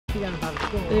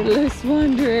Littlest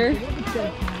wanderer.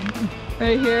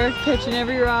 Right here, catching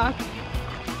every rock.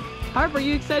 Harp, are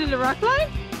you excited to rock climb?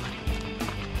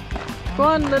 Go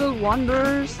on, little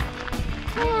wanderers.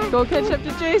 Go catch up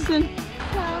to Jason.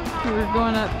 We're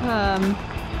going up to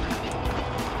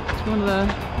one of the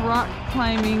rock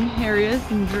climbing areas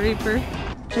in Draper.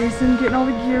 Jason getting all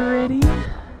the gear ready.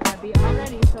 I'll be all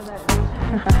ready so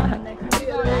that next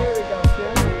video.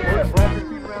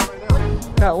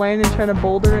 Got Landon trying to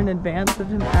boulder in advance of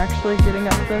him actually getting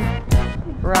up the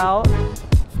route.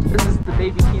 This is the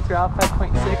Baby Keith route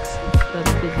 5.6.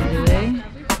 That's busy today.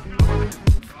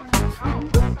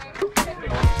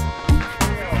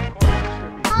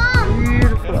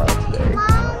 Beautiful out today.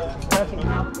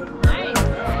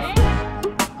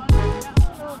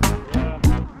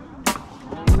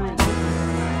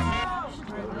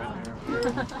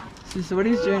 So what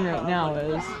he's doing right now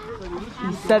is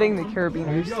he's setting the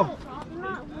carabiners.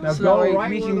 So that way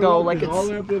we can go like it's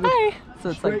hi. So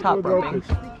it's like top roping.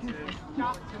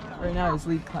 Right now he's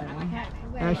lead climbing.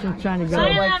 Ashton's trying to go. So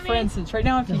like for instance, right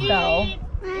now if he fell,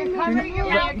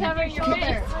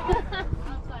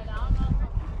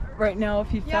 right now if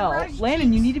he fell,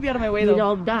 Landon, you need to be out of my way though. You'd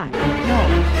all die. No.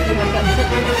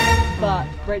 But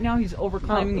right now he's over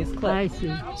climbing his cliff. I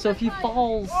see. So if he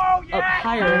falls up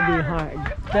higher, That'd be hard.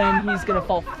 then he's gonna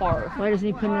fall far. Why doesn't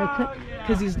he put in a clip?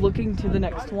 Because he's looking to the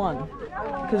next one.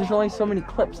 Because there's only so many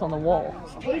clips on the wall.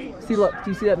 See, look, do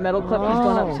you see that metal clip he's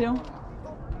going up to?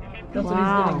 That's what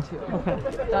he's getting to. Okay.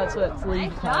 That's what it's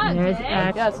lead climbing. There's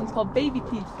Yeah, so it's called Baby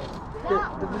Keith.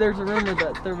 There's a rumor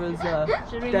that there was a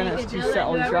dentist who set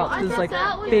all these routes. There's like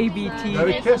baby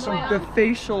teeth, the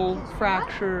facial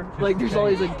fracture, like there's all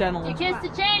these like dental. You kiss the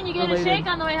chain, you get a shake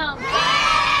on the way home.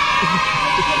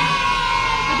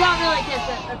 But don't really kiss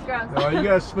it, that's gross. No, you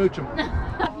gotta smooch them.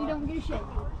 You don't get a shake.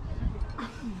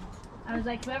 I was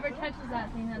like, whoever touches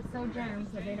that thing, that's so germs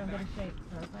that they don't get a shake.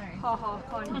 So sorry. Ha ha,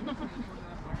 funny.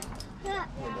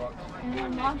 And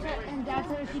then mom said, and dad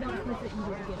said if you don't kiss it, you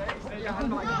don't get it. Yeah, I'm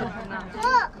not kissing that.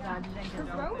 God, you didn't get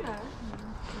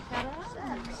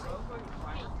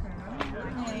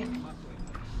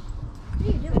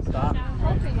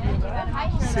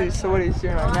it. So what he's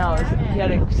doing right now is he had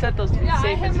to set those to be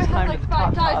safe as he's climbing to the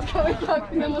top.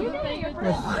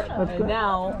 And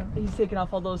now he's taking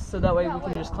off all those so that way we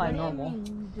can just climb normal.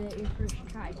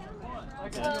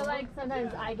 So like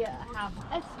sometimes I get a half.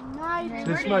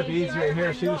 This might be easier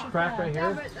here. See this crack right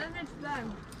here? But then it's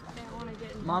done.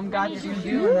 Mom got you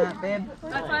doing that, babe.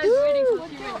 That's why I was waiting till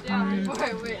she went down before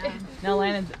I went. Now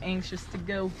Landon's anxious to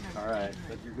go. Alright,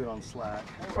 but you're good on slack.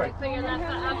 Like figure that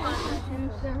up on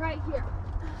this. Right here.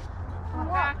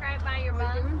 Crack right by your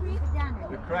bum.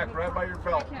 The crack right by your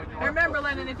belt. And remember,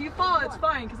 Landon, if you fall, it's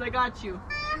fine because I got you.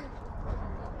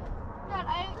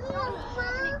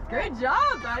 Good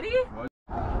job, buddy.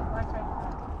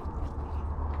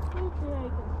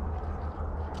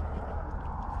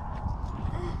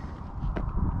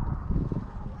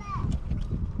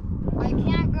 I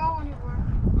can't go anywhere.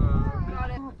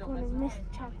 I'm going to miss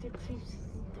chocolate chips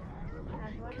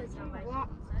because I'm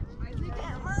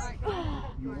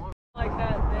Like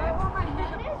that, babe.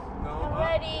 I'm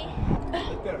ready.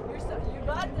 You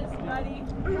got this, buddy.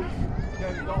 Yeah,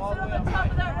 you go all Sit the on way the top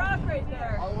of that rock right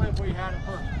there. all the way where you had it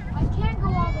first. I can't go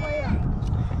all the way up.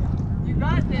 You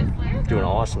got this, Landon. Doing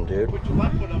awesome, dude. Put your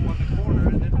left foot up on the corner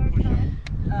and then push up.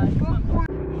 Come on.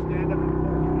 Stand up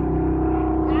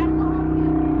and pull.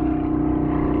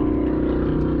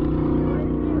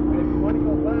 If you want to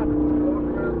go left, walk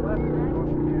around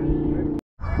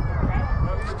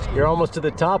left. You're almost to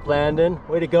the top, Landon.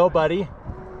 Way to go, buddy.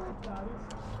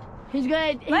 He's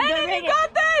good. He's Landon, good. you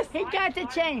got this! He got the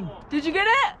chain. Did you get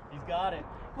it? He's got it.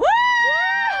 Woo!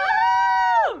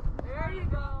 There you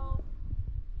go.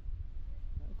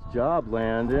 Good job,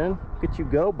 Landon. Look at you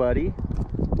go, buddy.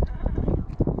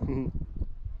 Look at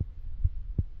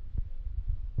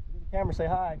the camera, say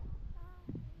hi.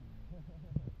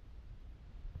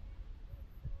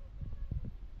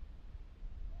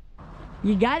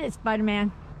 You got it,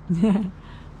 Spider-Man.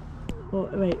 Oh,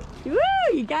 wait. Woo!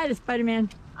 You got it, Spider-Man.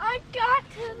 I got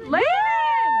to the Landon!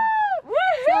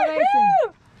 Celebration.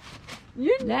 Woohoo!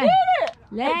 You did Landon. it!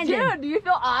 Landon. Dude, do you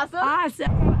feel awesome?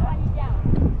 Awesome.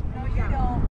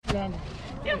 Landon.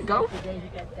 Yeah, go.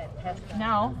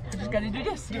 Now, you just gotta do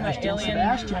this. Do my alien.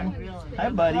 Sebastian. Hi,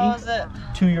 buddy. How was it?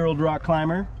 2-year-old rock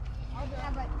climber.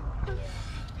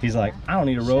 He's like, I don't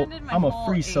need a rope. Should've did my I'm a whole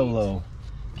free 8. solo.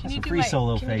 That's a free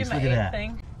solo face. Look at that.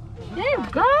 Thing? There you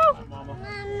go.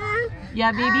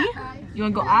 Yeah, baby? You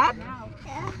wanna go up?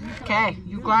 Okay,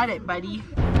 you got it, buddy. Use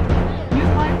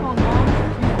my phone,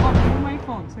 Mom. Use my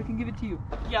phone so I can give it to you.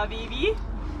 Yeah, baby?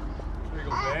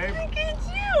 babe. Look at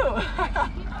you!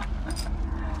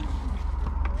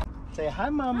 Say hi,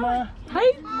 Mama.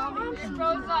 Hi!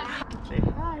 Say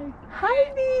hi.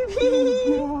 Hi, baby!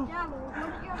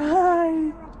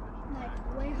 Hi!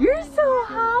 You're so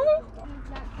high!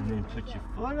 And then put your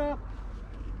foot up.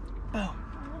 Boom.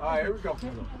 Alright, here we go.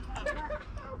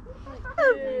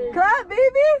 Clap,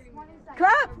 baby!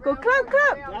 Clap! Go clap,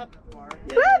 clap!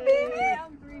 Clap, baby!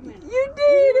 You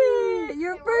did it!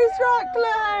 Your first rock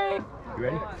climb! You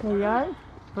ready? There you are.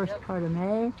 First part of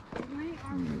May.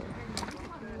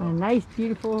 On a nice,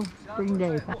 beautiful spring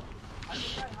day.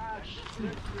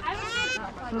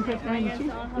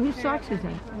 Whose socks is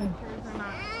that?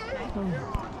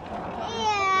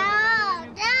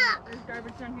 There's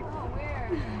garbage down here. Oh, where?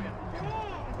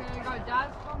 Okay, I got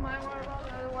Dad's phone, my water bottle,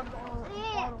 the other one's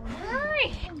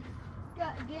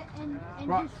Get in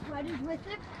his sweaters with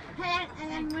him, and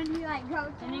then when he like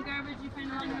goes to any garbage you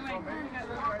find along the way.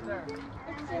 Right there.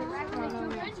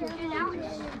 get out.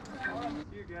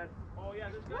 You're good. Oh, yeah,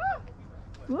 this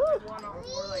Woo! one over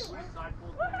more like one side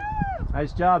full.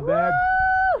 Nice job, babe.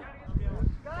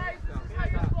 Guys, this is how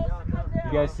you're supposed to come down.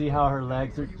 You guys see how her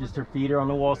legs are, just her feet are on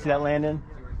the wall? See that, Landon?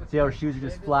 See how her shoes are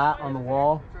just flat on the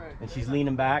wall? And she's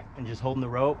leaning back and just holding the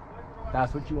rope?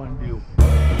 That's what you want to do.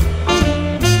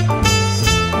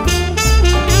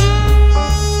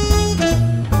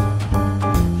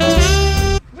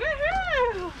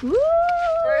 Woo!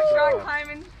 First rock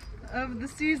climbing of the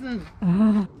season.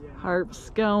 Harp's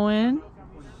going.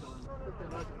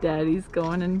 Daddy's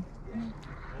going and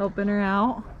helping her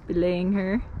out, belaying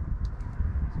her.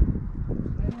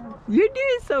 You're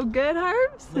doing so good,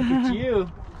 Harps. Look at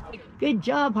you. Good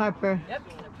job, Harper. Yep,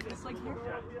 put this like here.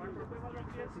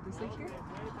 Put this like here.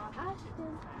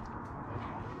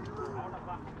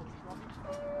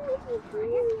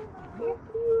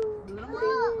 A little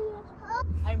more.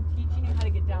 I'm teaching you how to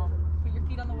get down. Put your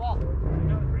feet on the wall. There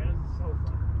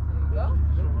you go.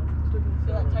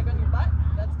 Feel that tug on your butt?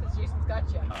 That's because Jason's got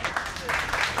you.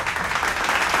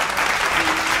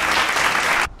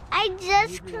 I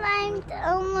just climbed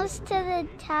almost to the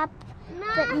top,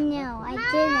 but no, I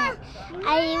didn't.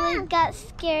 I got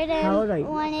scared How old are and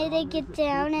you? wanted to get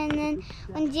down, and then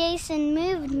when Jason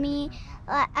moved me,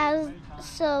 I was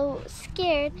so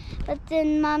scared, but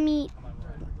then Mommy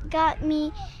got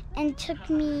me and took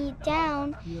me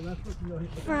down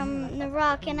from the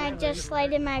rock, and I just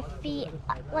slided my feet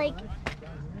like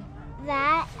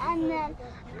that, and then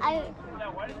I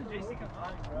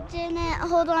didn't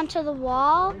hold on to the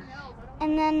wall,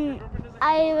 and then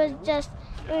I was just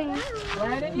doing